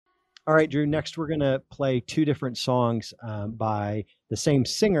All right, Drew. Next, we're going to play two different songs by the same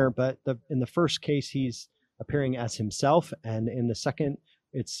singer, but in the first case, he's appearing as himself, and in the second,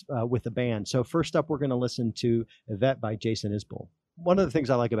 it's with a band. So first up, we're going to listen to Yvette by Jason Isbell. One of the things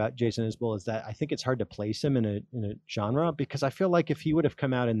I like about Jason Isbell is that I think it's hard to place him in a genre, because I feel like if he would have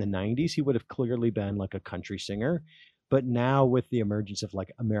come out in the 90s, he would have clearly been like a country singer. But now with the emergence of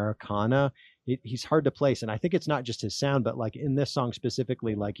like Americana, he's hard to place. And I think it's not just his sound, but like in this song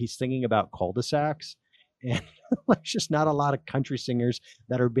specifically, like he's singing about cul-de-sacs. And like just not a lot of country singers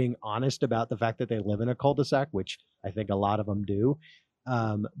that are being honest about the fact that they live in a cul-de-sac, which I think a lot of them do.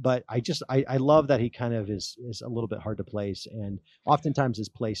 But I love that he kind of is a little bit hard to place, and oftentimes is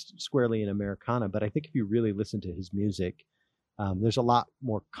placed squarely in Americana. But I think if you really listen to his music, there's a lot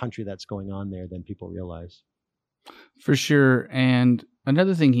more country that's going on there than people realize. For sure. And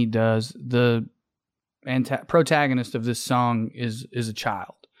another thing he does, the protagonist of this song is a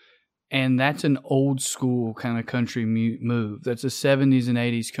child. And that's an old school kind of country move. That's a 70s and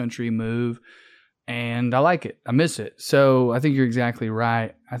 80s country move. And I like it. I miss it. So I think you're exactly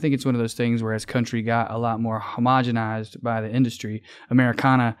right. I think it's one of those things where as country got a lot more homogenized by the industry,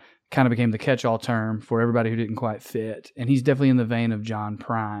 Americana kind of became the catch-all term for everybody who didn't quite fit. And he's definitely in the vein of John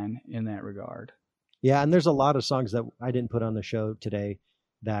Prine in that regard. Yeah, and there's a lot of songs that I didn't put on the show today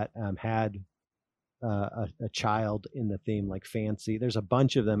that had a child in the theme, like Fancy. There's a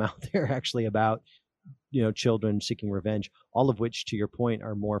bunch of them out there actually about, children seeking revenge, all of which, to your point,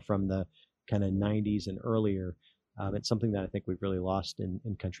 are more from the kind of 90s and earlier. It's something that I think we've really lost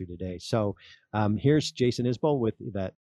in country today. So here's Jason Isbell with Yvette.